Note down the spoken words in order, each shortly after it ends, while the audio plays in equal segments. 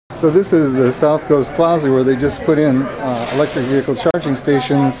So this is the South Coast Plaza where they just put in electric vehicle charging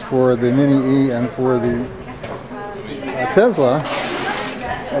stations for the Mini E and for the Tesla,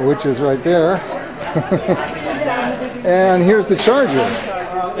 which is right there. And here's the charger.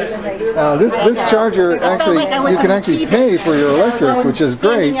 This charger actually, you can actually pay for your electric, which is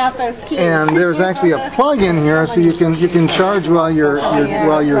great. And there's actually a plug in here, so you can charge while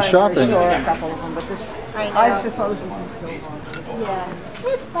you're shopping. I suppose it's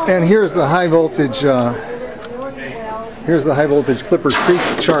And here's the high voltage Clipper Creek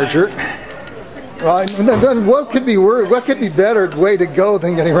charger. What could be better way to go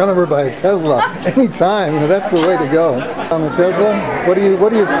than getting run over by a Tesla anytime? That's the way to go. On the Tesla, what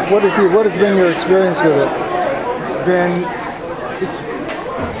has been your experience with it? It's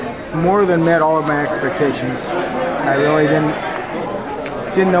more than met all of my expectations. I really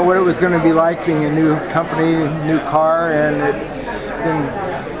didn't know what it was going to be like being a new company, new car, and it's been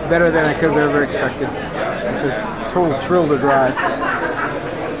better than I could have ever expected. It's a total thrill to drive.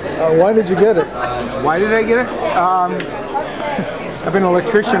 Why did you get it? Why did I get it? I've been an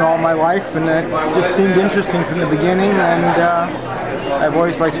electrician all my life, and it just seemed interesting from the beginning, and I've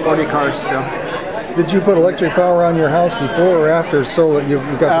always liked sporty cars. So. Did you put electric power on your house before or after solar? You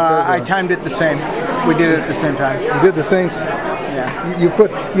got the Tesla? I timed it the same. We did it at the same time. You did the same? Yeah. You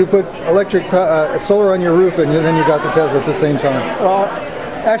put electric solar on your roof, and then you got the Tesla at the same time. Well,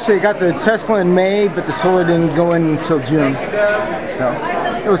 actually, I got the Tesla in May, but the solar didn't go in until June, so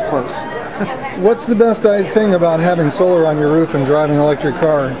it was close. What's the best thing about having solar on your roof and driving an electric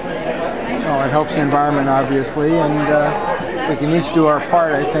car? Well, it helps the environment, obviously, and we can each do our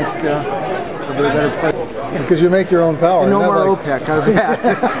part. I think it'll be a better place. Because you make your own power. And no more OPEC. How's that?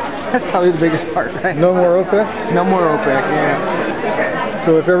 That's probably the biggest part, right? No more OPEC? No more OPEC, yeah.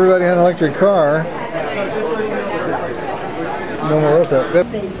 So if everybody had an electric car, no more OPEC.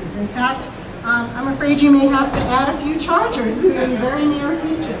 Spaces. In fact, I'm afraid you may have to add a few chargers in the very near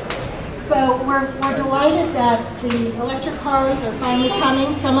future. So we're delighted that the electric cars are finally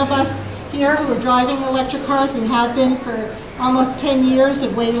coming. Some of us here who are driving electric cars and have been for almost 10 years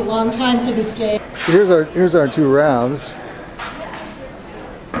have waited a long time for this day. So here's our two RAVs,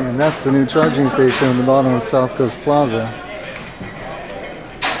 and that's the new charging station at the bottom of South Coast Plaza.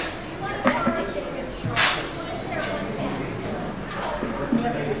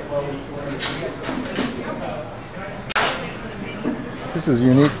 This is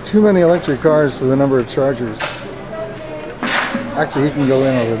unique. Too many electric cars for the number of chargers. Actually, he can go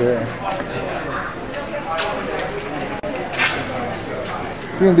in over there.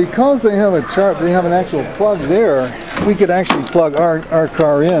 See, and because they have an actual plug there, we could actually plug our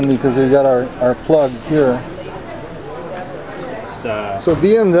car in because they've got our plug here. So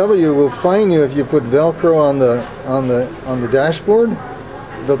BMW will fine you if you put Velcro on the dashboard.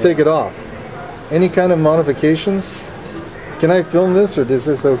 They'll take it off. Any kind of modifications? Can I film this, or is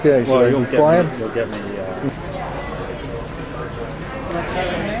this okay? Should I be quiet? You'll get me.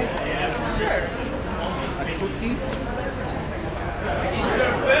 Sure. A cookie.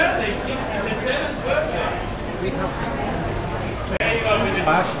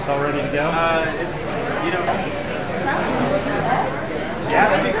 Flash, it's all ready to go. Yeah,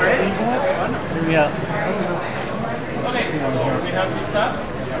 that'd be great. Yeah. Okay, so we have these stuff.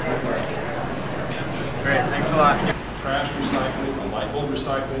 Great, thanks a lot. Trash recycling, a light bulb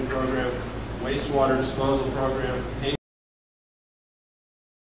recycling program, wastewater disposal program,